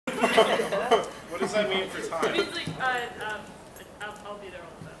What does that mean for time? It means like, I'll be there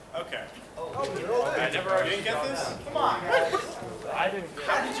all the time. Okay. I never didn't get this? Come on, guys. I didn't get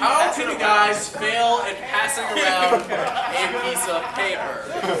it. How can you guys fail at passing around a piece of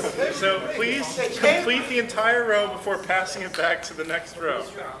paper? So please complete the entire row before passing it back to the next row.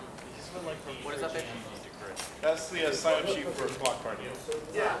 What is that paper? That's the sign-up sheet for a block party.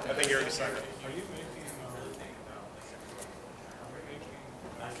 Yeah. I think you already signed it.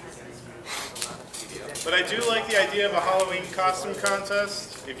 But I do like the idea of a Halloween costume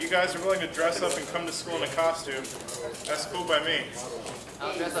contest. If you guys are willing to dress up and come to school in a costume, that's cool by me.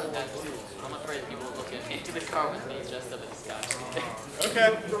 I'll dress up as too. I'm afraid people will look into the car with me dressed up as Scotch.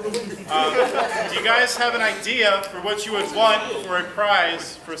 Okay. Do you guys have an idea for what you would want for a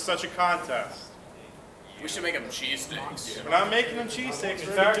prize for such a contest? We should make them cheesesteaks. We're not making them cheesesteaks.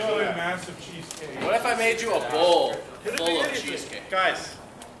 It's actually a massive cheesecake. What if I made you a bowl full of cheesecake? Guys.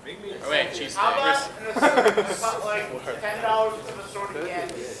 Oh wait, cheesesteak. How about like $10 worth of assorted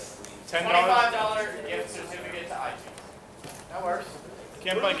candy? $10? $25 gift certificate to iTunes. That works.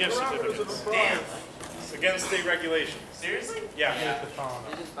 Can't buy gift certificates. Damn. It's against state regulations. Seriously? Yeah.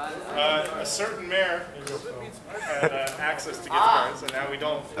 A certain mayor had access to gift cards, and now we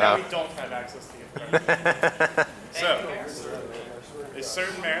don't. Now we don't have access to gift cards. So, a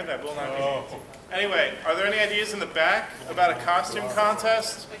certain mayor that will not be named. Anyway, are there any ideas in the back about a costume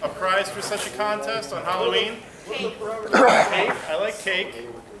contest, a prize for such a contest on Halloween? Cake. I like cake.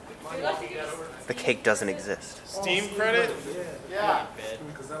 The cake doesn't exist. Steam credit? Yeah.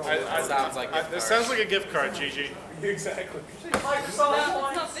 Sounds like This sounds like a gift card, Gigi. Exactly. Microsoft No, it's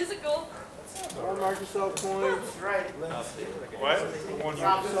points. not physical. Or Microsoft coins. Right. What?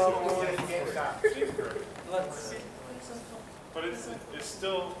 Microsoft points. GameStop. But it's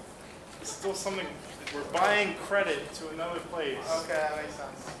still something. We're buying credit to another place. Okay, that makes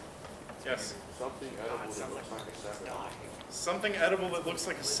sense. Yes. Something edible that looks like a severed arm. Something edible that looks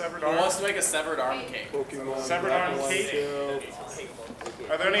like a severed Who arm. wants to make a severed arm cake? Pokemon. Severed arm cake.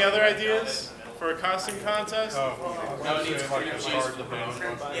 Are there any other ideas for a costume contest? Oh, No, it needs cream cheese.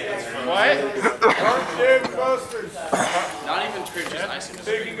 What? Busters. Not even cream cheese, icing.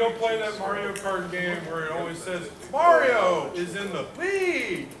 They can go play that Mario Kart game where it always says Mario is in the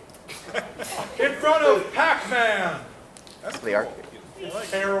lead in front of Pac-Man. That's the arcade.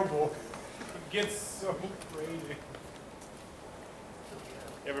 It's terrible. It gets so crazy.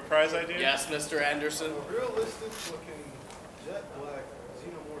 You have a prize idea? Yes, Mr. Anderson. Realistic looking jet black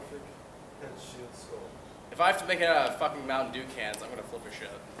xenomorphic head shield skull. If I have to make it out of fucking Mountain Dew cans, I'm gonna flip a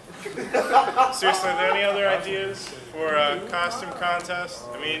shit. Seriously, are there any other ideas for a costume contest?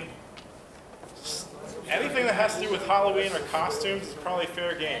 I mean, anything that has to do with Halloween or costumes is probably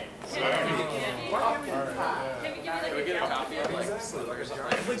fair game. So, Can we Can we get a copy of like Slither or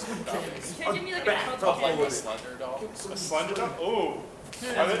something? give me like a Like a Slender doll? a Slender doll? Ooh.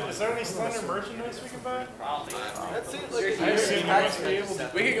 Is there any Slender merchandise we can buy? Probably. That seems like I assume you must be able to.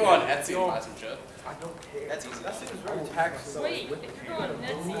 We could go on Etsy and buy some shit. that seems very Wait, if you're going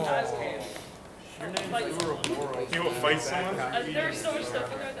Etsy, I will. You will fight someone? There's so much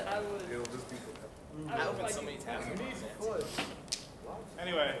stuff in there that I would. I opened so many tabs.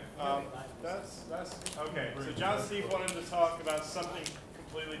 Anyway, that's okay. So John Steve wanted to talk about something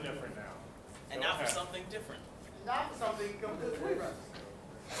completely different now. And Go now for ahead. something different. Not something completely different.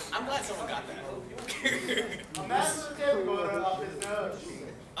 I'm glad someone got that. Imagine the table going up his nose.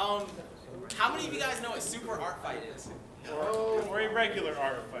 How many of you guys know what Super Art Fight is? Or a regular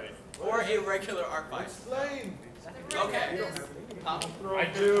art fight. Or a regular art fight? explained. Okay. I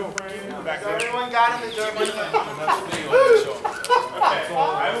do. Back So there. everyone got him in German. Okay,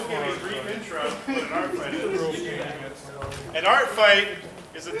 I will give a brief intro to what an art fight is. An art fight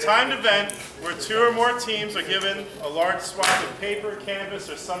is a timed event where 2 or more teams are given a large swath of paper, canvas,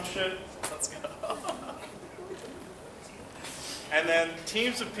 or some shit. Let's go. And then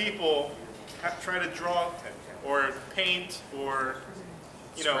teams of people try to draw or paint or,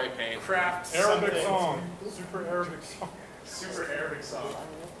 you know, Spray paint. craft Arabic something. song. Super Arabic song. Super Arabic song.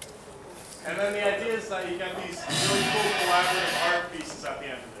 And then the idea is that you get these really cool collaborative art pieces at the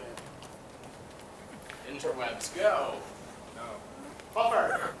end of it. Interwebs, go.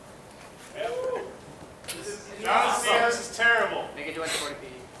 Buffer. John Stevens is terrible. Make it 240p.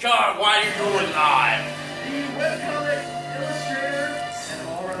 God, why are you doing live? Webcomic illustrator and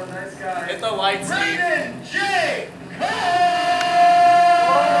all around nice guy. Hit the lights, Steve. Brandon J.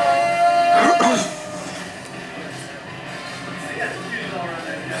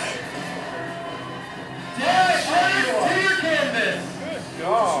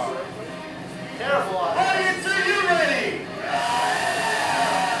 God. Careful. Audience, are you ready?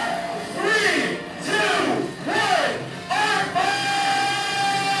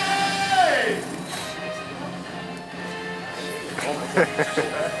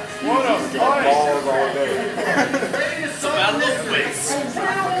 What a fight! It's a battle of wits.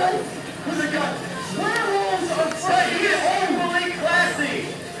 Werewolves are fighting equally classy.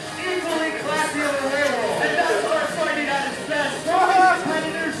 Equally classy of a werewolf. And that's our fighting at its best.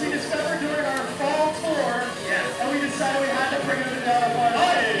 Predators we discovered during our fall tour. Yes. And we decided we had to bring them down on one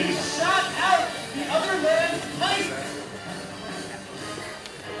day. He shot out the other man's pipe.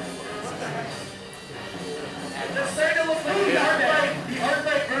 They're starting to look like the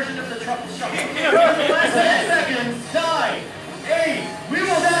Arclight version of the truffle shuffle. In the last 10 seconds, 9, 8, we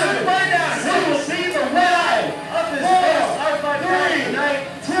will soon find out who will be the winner of this first Arclight fight tonight.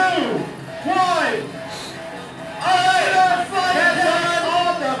 2, 1. Alright, catch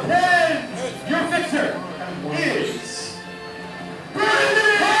on the pins. Your victor is Brandon.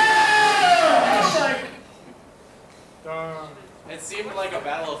 It seemed like a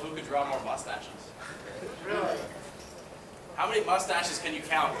battle of who could draw more mustaches. Really? How many mustaches can you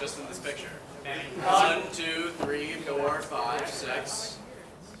count just in this picture? 1, 2, 3, 4, 5, 6.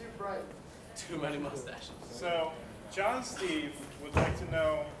 Too many mustaches. So, John Steve would like to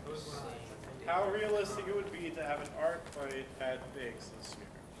know how realistic it would be to have an art fight at Biggs this year.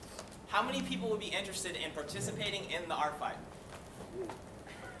 How many people would be interested in participating in the art fight?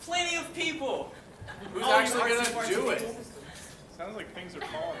 Plenty of people! Who's actually going to do it? Sounds like things are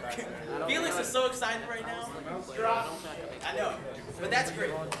falling back there. Felix is so excited right now. I know, but that's great.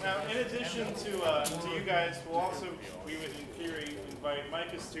 Now, in addition to you guys, we would in theory invite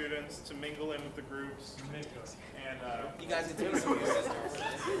Micah students to mingle in with the groups. And You guys get to meet some of your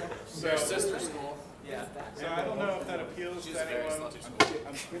sisters. Your sister school. Yeah. So I don't know if that appeals She's to very anyone. slutty school.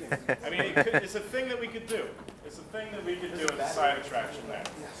 I'm kidding. I mean, it's a thing that we could do. It's a thing that we could do as a side attraction there.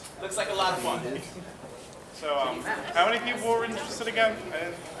 Looks like a lot of fun. So, how many people were interested again?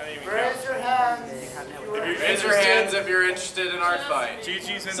 I didn't even count. Raise your hands. Raise your hands if you're interested in art fight.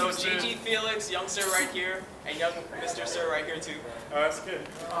 Gigi's So interested. Gigi, Felix, young sir right here, and young Mr. Sir right here too. Oh, that's good.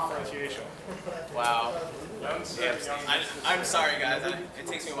 Differentiation. Wow. Young sir, young I'm sorry guys, it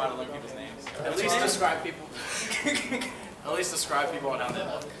takes me a while to learn people's names. At least describe people. At least describe people and how they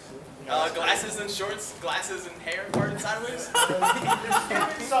look. Glasses and shorts, glasses and hair parted sideways.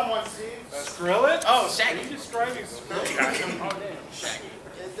 Someone, Steve. Skrillex? Oh, Shaggy. You describing Skrillex? Shaggy.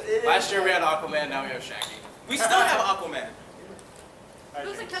 Last year we had Aquaman, now we have Shaggy. We still have Aquaman. It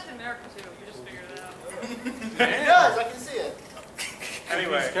looks like Captain America too. You just figured it out. It does, I can see it.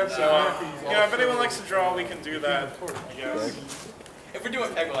 Anyway, so, if anyone likes to draw, we can do that, I guess. If we're doing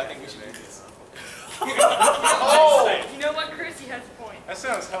Peggle, I think we should do this. Oh! You know what, Chris? He has a point. That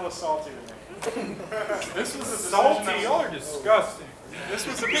sounds hella salty to me. This was a decision Salty, that y'all are disgusting. This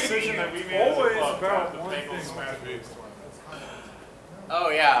was a decision that we made as a Always club about the one Bengals thing. Smash Bros. tournament. Oh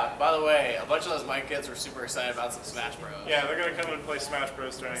yeah, by the way, a bunch of those Mike kids were super excited about some Smash Bros. Yeah, they're gonna come and play Smash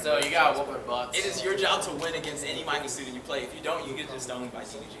Bros. during. So you gotta whoop their butts. It is your job to win against any Michael student you play. If you don't, you get just owned by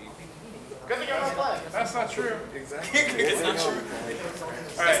DDG. Good thing I'm not playing. That's not true. It's not true.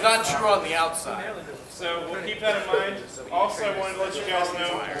 All right, It's not true on the outside. so we'll keep that in mind. Also, I wanted to let you guys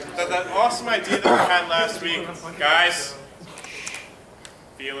know that awesome idea that we had last week, guys,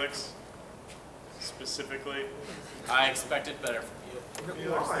 Felix, specifically. I expected better from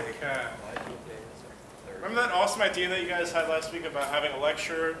you. Remember that awesome idea that you guys had last week about having a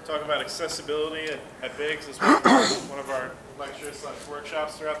lecture, talk about accessibility at Biggs as one of our lectures /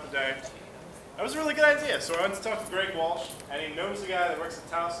 workshops throughout the day? That was a really good idea. So I went to talk to Greg Walsh, and he knows a guy that works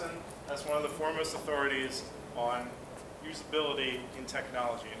at Towson. That's one of the foremost authorities on usability in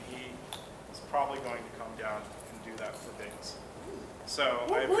technology, and he is probably going to come down and do that for Biggs. So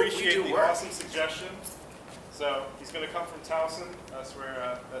I appreciate the awesome suggestion. So he's going to come from Towson. That's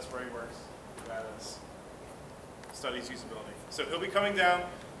where he works. That is studies usability. So he'll be coming down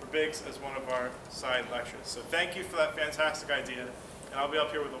for Biggs as one of our side lectures. So thank you for that fantastic idea. And I'll be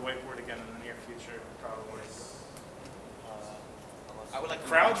up here with a whiteboard again in the near future, probably. I would like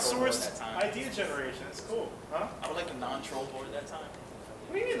the non-troll board Crowdsourced that time. idea generation. It's cool, huh? I would like the non-troll board that time.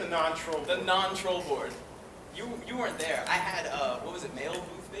 What do you mean the non-troll? The non-troll board. You weren't there. I had what was it? Mail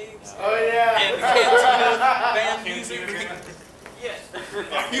booth Biggs. Oh, yeah. And Cantina band Cantina music. band? Yeah.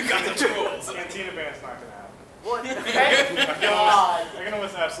 You got the trolls. Cantina band's not gonna happen. What? Thank God. I can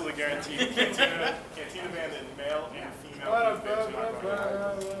almost absolutely guarantee you Cantina band in male and female booth bands are not going to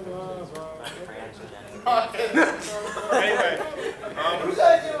happen. Anyway, Whose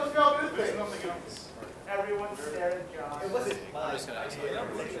idea was Mel Booth? there's nothing else. Everyone stared at John. It wasn't I'm just gonna ask you.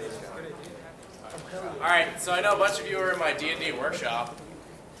 Alright, so I know a bunch of you were in my D&D workshop.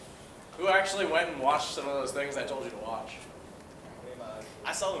 Who actually went and watched some of those things I told you to watch?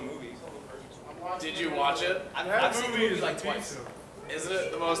 I saw the movie. Did you watch it? I've seen the movie like a twice. Isn't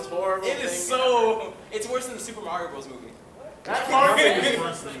it the most horrible It thing? is so. It's worse than the Super Mario Bros. Movie. That's hard to It beat.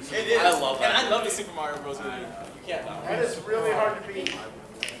 is. I love that. And I love the Super Mario Bros. Movie. You can't know. That is really hard to beat.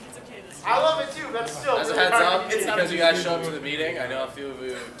 It's okay. This I love it too, but it's still As a really heads hard up, to beat. because you guys showed up to the meeting, I know a few of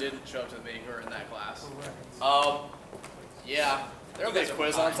you didn't show up to the meeting who were in that class. Yeah, there'll be a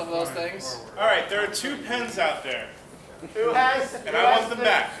quiz on some of those things. All right, there are 2 pens out there. Who has? And I want them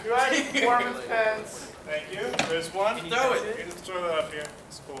back. Who has performance pens? Thank you. There's one. Throw it. You can just throw that up here.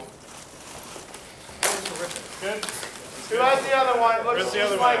 It's cool. Good. Who has the other one? Looks Where's the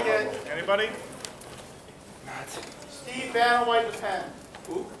just other like one? it. Anybody? Steve Vanna White the pen.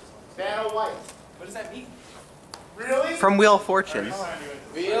 Who? Vanna White. What does that mean? Really? From Wheel of Fortune.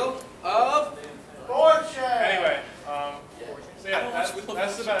 Wheel of Fortune. Anyway, so yeah, I don't watch Wheel of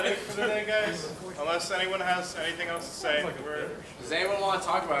that's about it for today, guys. Unless anyone has anything else to say. Does anyone want to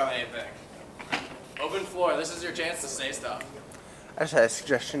talk about anything? Open floor. This is your chance to say stuff. I just had a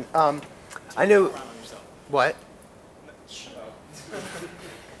suggestion. I know what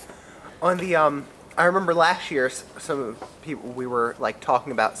on the I remember last year some people we were like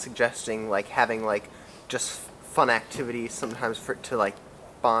talking about suggesting like having like just fun activities sometimes to like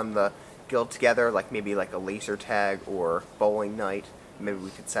bond the guild together, like maybe like a laser tag or bowling night. Maybe we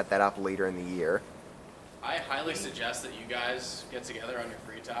could set that up later in the year. I highly suggest that you guys get together on your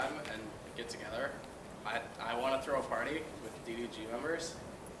free time and get together. I want to throw a party with DDG members.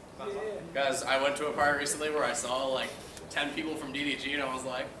 Because I went to a party recently where I saw like 10 people from DDG and I was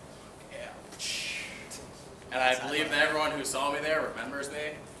like, yeah. And I believe that everyone who saw me there remembers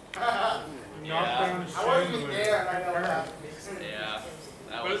me. Yeah. I wasn't there, and I know that. Yeah.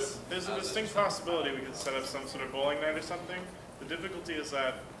 That But was, there's a distinct possibility we could set up some sort of bowling night or something. The difficulty is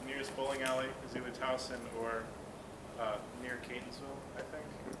that nearest bowling alley is either Towson or near Catonsville, I think.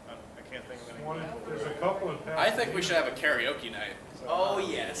 I can't think of any. There's a couple of I think we should have a karaoke night. Oh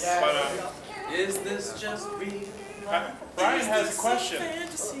yes. Yeah. But Is this just me? Brian has a question. Like you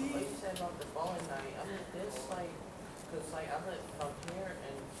said about the bowling night, I mean, this like, cause like I live from here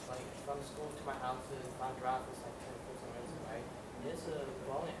and like from school to my house is my drive is like 10-15 minutes away. There's a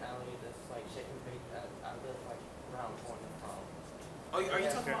bowling alley that's like shaking bait that I live like around corner from. Oh, are you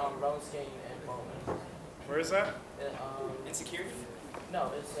talking about Roller skating and bowling. Where is that? It, insecurity?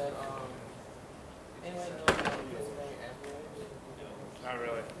 no, it's at anyway, no, Pennsylvania Avenue. Not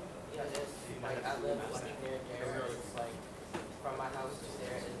really. Yeah, it's like I live like near there. It's like from my house to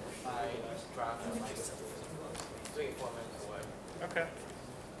there, and if I drive like 3 or 4 minutes away. Okay.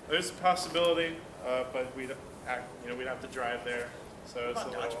 There's a possibility, but we'd have to drive there, so it's a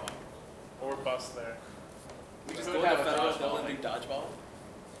little. Or bus there. We Just could go to have the a federal dodgeball building and do dodgeball.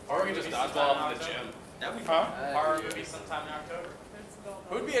 Or we could just dodgeball up in the gym. That'd be Huh? fun. Or maybe sometime in October.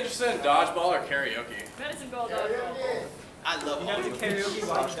 Who would be interested in dodgeball or karaoke? Medicine Ball dodgeball. I love all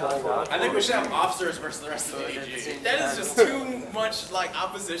I think we should have officers versus the rest of the DDG. That is just too much like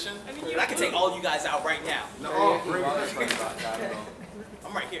opposition. I mean, I can take all you guys out right now. No,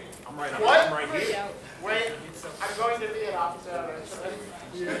 I'm right here. What? Already out. Wait, I'm going to be an officer.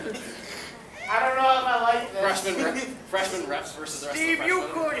 I don't know if I like this. Freshman refs versus the rest Steve, of the you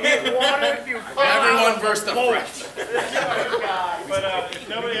freshmen. could hit water if you could. Everyone versus the freshmen. But if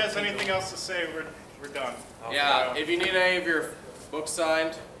nobody has anything else to say, we're done. Yeah, if you need any of your books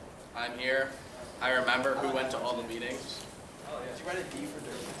signed, I'm here. I remember who went to all the meetings. Did you write a D for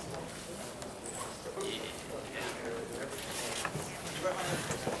dirt?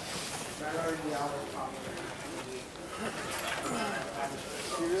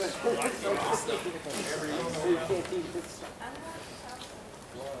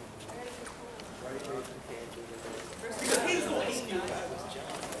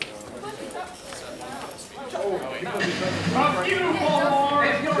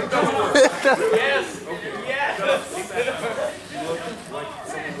 Yes.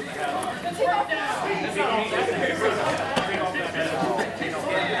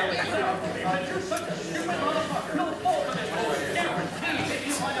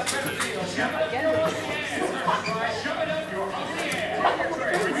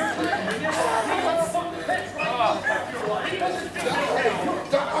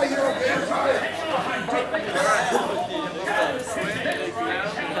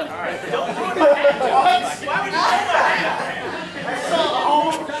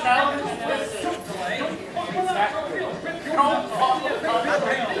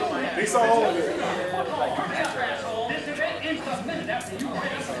 He saw all of it.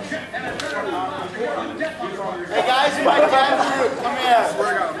 Hey guys, my cat, come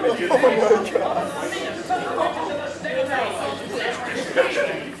here.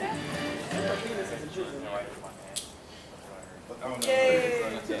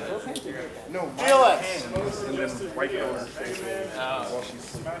 No, Felix. and then wipe it on her face while she's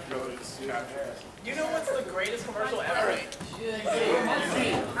Smash Brothers capture. You know what's the greatest commercial ever?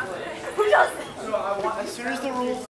 Who does it? as soon as the rules